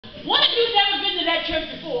What if you've never been to that church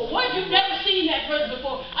before? What if you've never seen that person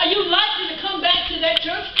before? Are you likely to come back to that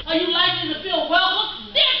church? Are you likely to feel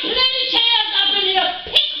welcome? There are plenty chairs up in here.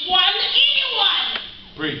 Pick one, anyone.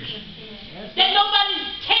 Preach. That nobody's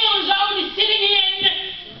tail is already sitting in.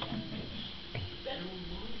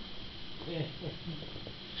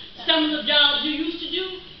 Some of the jobs you used to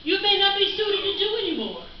do, you may not be suited to do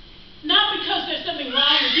anymore. Not because there's something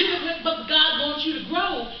wrong with you, but God wants you to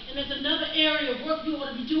grow, and there's another area of work you ought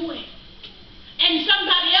to be doing. And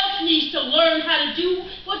somebody else needs to learn how to do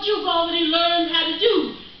what you've already learned how to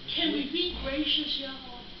do. Can we be gracious, y'all?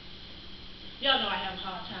 Y'all know I have a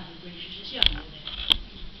hard time with graciousness. Y'all know that.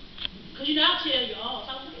 Because, I'll tell you all,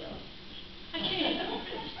 I can't help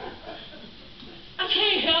it. I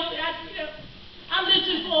can't help it. I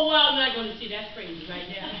listened for a while, I'm not going to see that's crazy right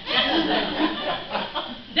now.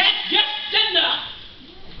 That's just enough.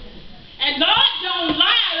 And Lord don't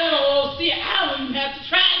lie, little see, I don't even have to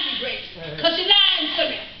try to be grateful, because you're lying to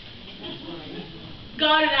me.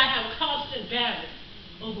 God and I have a constant battle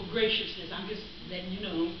over graciousness. I'm just letting you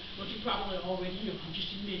know what you probably already know. I'm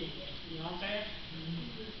just admitting it. You know what I'm saying?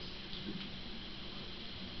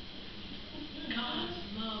 God's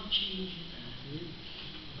love changes us.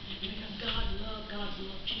 Because God's love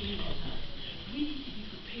changes us. We need to be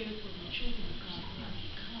prepared for the children of God who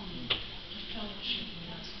are coming to fellowship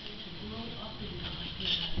with us, to grow up in God,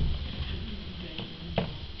 and we be ready to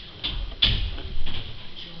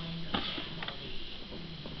join the family.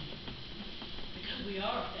 Because we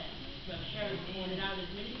are a family. As Brother Harry pointed out,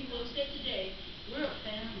 as many people have said today, we're a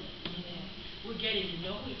family. We're getting to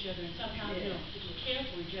know each other, and sometimes we care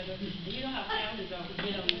for each other. And you know how families are, we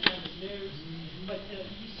get on each other's nerves. But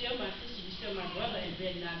you still my sister, you still my brother, and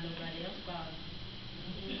then not nobody else bothers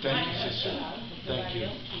you. Thank you, sister. Thank you.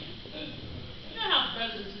 You know how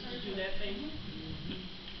brothers and sisters do that thing?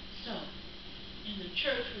 So, in the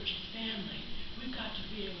church, which is family, we've got to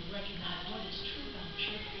be able to recognize what is true about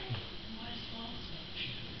you and what is false about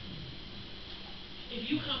you. If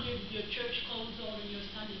you come here with your church clothes on and your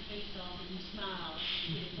Sunday face off and you smile,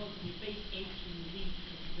 and your face aches when you leave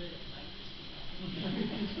because you live like this.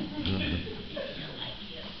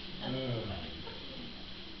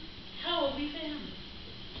 How are we family?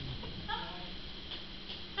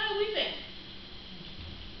 How are we family?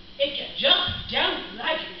 If you just don't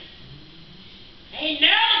like me, ain't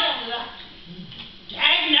never gonna like me.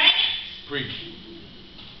 Dang that. Preach.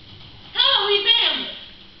 How are we family?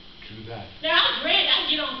 True that. Now, I'm Brenda. I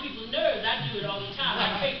get on people's nerves. I do it all the time.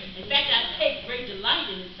 In fact, I take great delight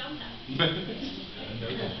in it sometimes.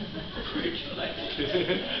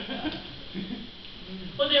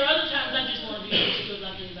 But there are other times I just want to be understood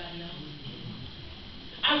like anybody else.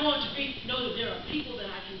 I want to know that there are people that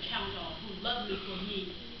I can count on who love me for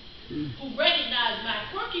me, who recognize my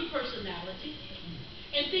quirky personality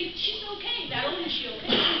and think she's okay. Not only is she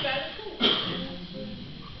okay, she's rather cool.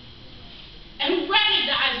 And who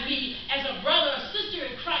recognize me as a brother or sister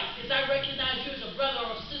in Christ, as I recognize you as a brother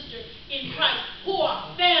or sister in Christ, who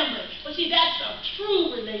are family. But see, that's a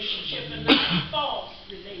true relationship and not a false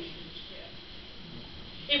relationship.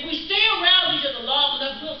 If we stay around each other long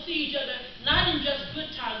enough, we'll see each other not in just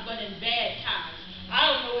good times, but in bad times. I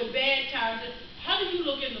don't know, in bad times, how do you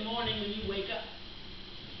look in the morning when you wake up?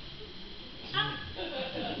 Huh?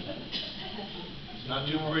 It's not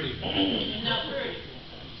too pretty. It's not pretty.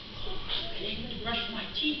 I need to brush my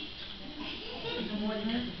teeth in the morning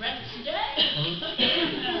because the breath is dead. I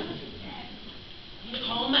need to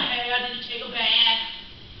comb my hair, I need to take a bath,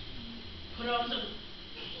 put on some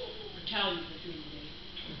Italian perfume.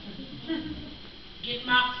 Get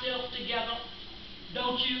myself together,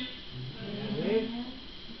 don't you?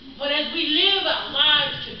 But as we live our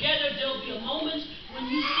lives together, there'll be a moment when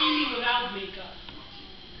you see me without makeup.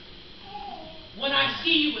 When I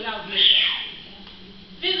see you without makeup.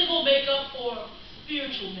 Physical makeup or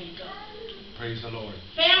spiritual makeup. Praise the Lord.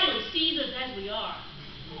 Family sees us as we are.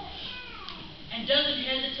 And doesn't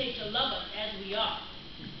hesitate to love us as we are.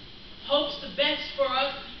 Hopes the best for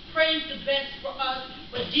us. Prays the best for us,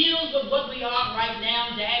 but deals with what we are right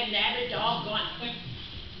now, dag nabbit, doggone it.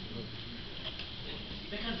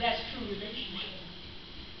 Because that's true relationship.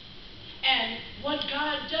 And what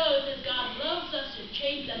God does is God loves us and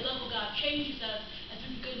changes, that love of God changes us as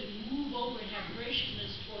we begin to move over and have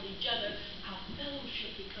graciousness toward each other. Our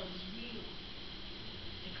fellowship becomes real.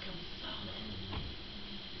 It becomes solid.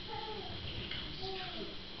 It becomes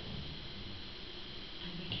true.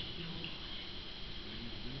 And we can build on it.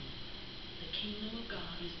 The kingdom of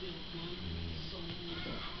God is built one soul at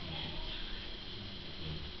a time.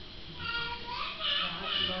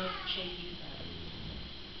 God's love changes us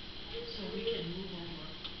so we can move over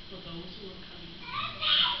for those who are coming.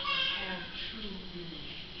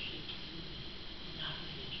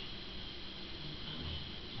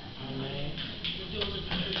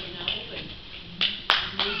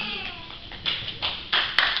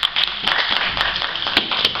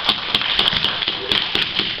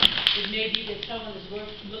 Maybe that someone is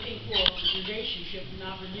looking for a relationship,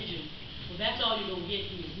 not religion. Well, that's all you're gonna get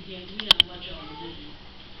here. We not much on religion.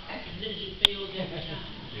 Religion fails every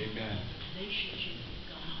time. Amen. Relationship with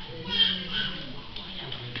God.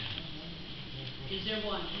 Is there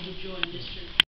one who would join this church?